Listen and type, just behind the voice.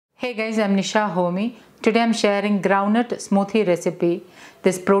Hey guys, I'm Nisa Homey. Today I'm sharing groundnut smoothie recipe.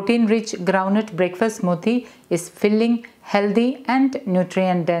 This protein-rich groundnut breakfast smoothie is filling, healthy and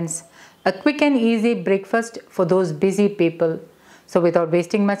nutrient dense. A quick and easy breakfast for those busy people. So without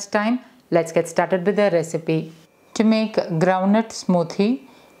wasting much time, let's get started with the recipe. To make groundnut smoothie,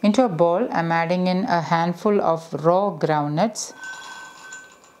 into a bowl I'm adding in a handful of raw groundnuts.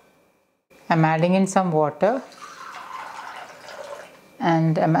 I'm adding in some water.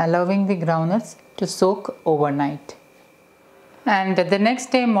 And I'm allowing the groundnuts to soak overnight. And the next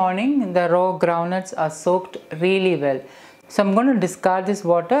day morning, the raw groundnuts are soaked really well. So I'm going to discard this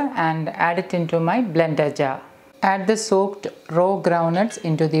water and add it into my blender jar. Add the soaked raw groundnuts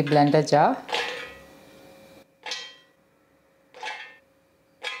into the blender jar.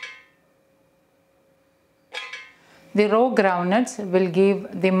 The raw groundnuts will give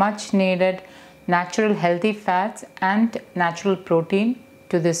the much needed natural healthy fats and natural protein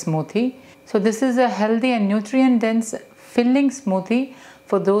to this smoothie. So this is a healthy and nutrient dense filling smoothie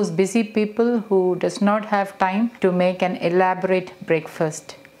for those busy people who does not have time to make an elaborate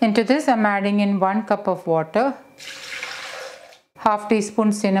breakfast. Into this I'm adding in 1 cup of water, half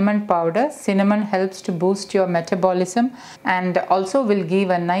teaspoon cinnamon powder. Cinnamon helps to boost your metabolism and also will give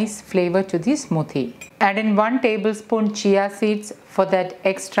a nice flavor to the smoothie. Add in 1 tablespoon chia seeds for that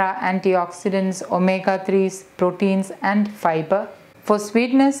extra antioxidants, omega-3s, proteins and fiber. For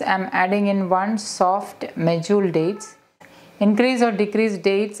sweetness, I'm adding in 1 soft medjool dates. Increase or decrease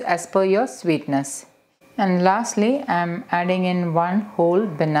dates as per your sweetness. And lastly, I'm adding in 1 whole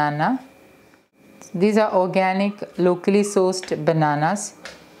banana. These are organic, locally sourced bananas,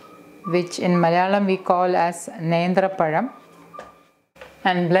 which in Malayalam we call as Nendraparam.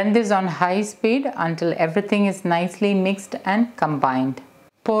 And blend this on high speed until everything is nicely mixed and combined.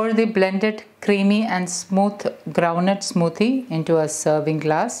 Pour the blended creamy and smooth groundnut smoothie into a serving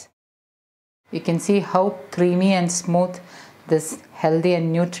glass. You can see how creamy and smooth this healthy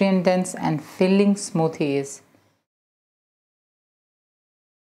and nutrient dense and filling smoothie is.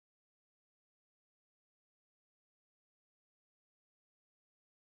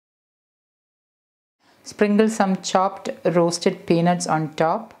 Sprinkle some chopped roasted peanuts on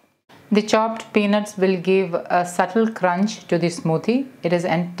top. The chopped peanuts will give a subtle crunch to the smoothie. It is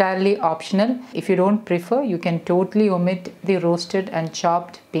entirely optional. If you don't prefer, you can totally omit the roasted and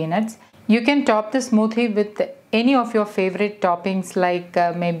chopped peanuts. You can top the smoothie with any of your favorite toppings like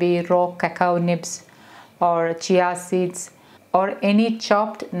maybe raw cacao nibs or chia seeds or any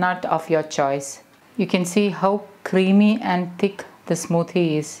chopped nut of your choice. You can see how creamy and thick the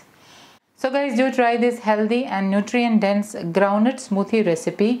smoothie is. So guys, do try this healthy and nutrient dense groundnut smoothie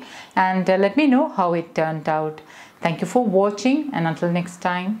recipe and let me know how it turned out. Thank you for watching and until next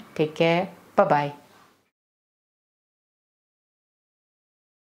time, take care. Bye-bye.